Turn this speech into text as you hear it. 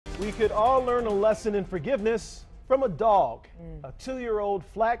We could all learn a lesson in forgiveness from a dog. A 2-year-old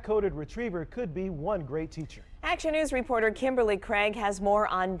flat-coated retriever could be one great teacher. Action News reporter Kimberly Craig has more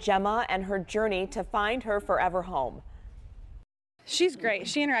on Gemma and her journey to find her forever home. She's great.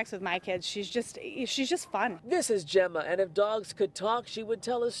 She interacts with my kids. She's just fun. This is Gemma, and if dogs could talk, she would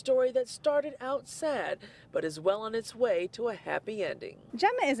tell a story that started out sad, but is well on its way to a happy ending.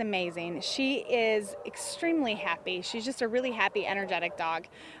 Gemma is amazing. She is extremely happy. She's just a really happy, energetic dog.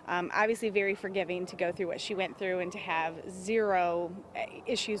 Obviously very forgiving to go through what she went through and to have zero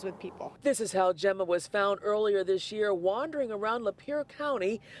issues with people. This is how Gemma was found earlier this year, wandering around Lapeer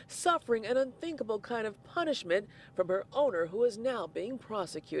County, suffering an unthinkable kind of punishment from her owner, who is now being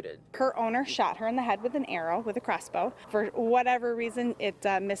prosecuted. Her owner shot her in the head with an arrow with a crossbow. For whatever reason, it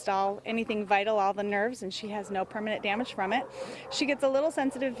missed anything vital, all the nerves, and she has no permanent damage from it. She gets a little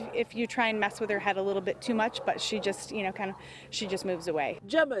sensitive if you try and mess with her head a little bit too much, but she just, she just moves away.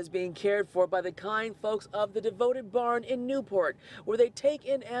 Gemma is being cared for by the kind folks of the Devoted Barn in Newport, where they take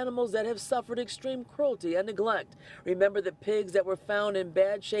in animals that have suffered extreme cruelty and neglect. Remember the pigs that were found in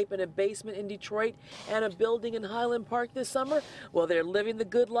bad shape in a basement in Detroit and a building in Highland Park this summer? Well, they're living the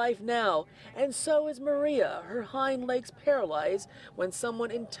good life now. And so is Maria, her hind legs paralyzed when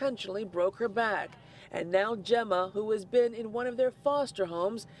someone intentionally broke her back. And now Gemma, who has been in one of their foster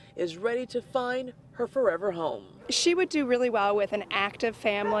homes, is ready to find her forever home. She would do really well with an active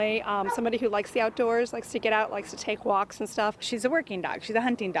family, somebody who likes the outdoors, likes to get out, likes to take walks and stuff. She's a working dog. She's a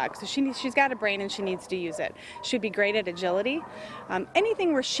hunting dog, so she's got a brain and she needs to use it. She'd be great at agility,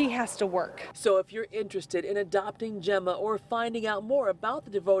 anything where she has to work. So if you're interested in adopting Gemma or finding out more about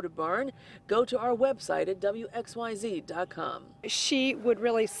the Devoted Barn, go to our website at WXYZ.com. She would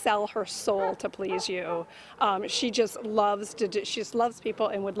really sell her soul to please you. She just loves people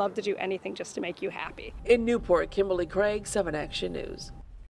and would love to do anything just to make you happy. In Newport, Kimberly Craig, 7 Action News.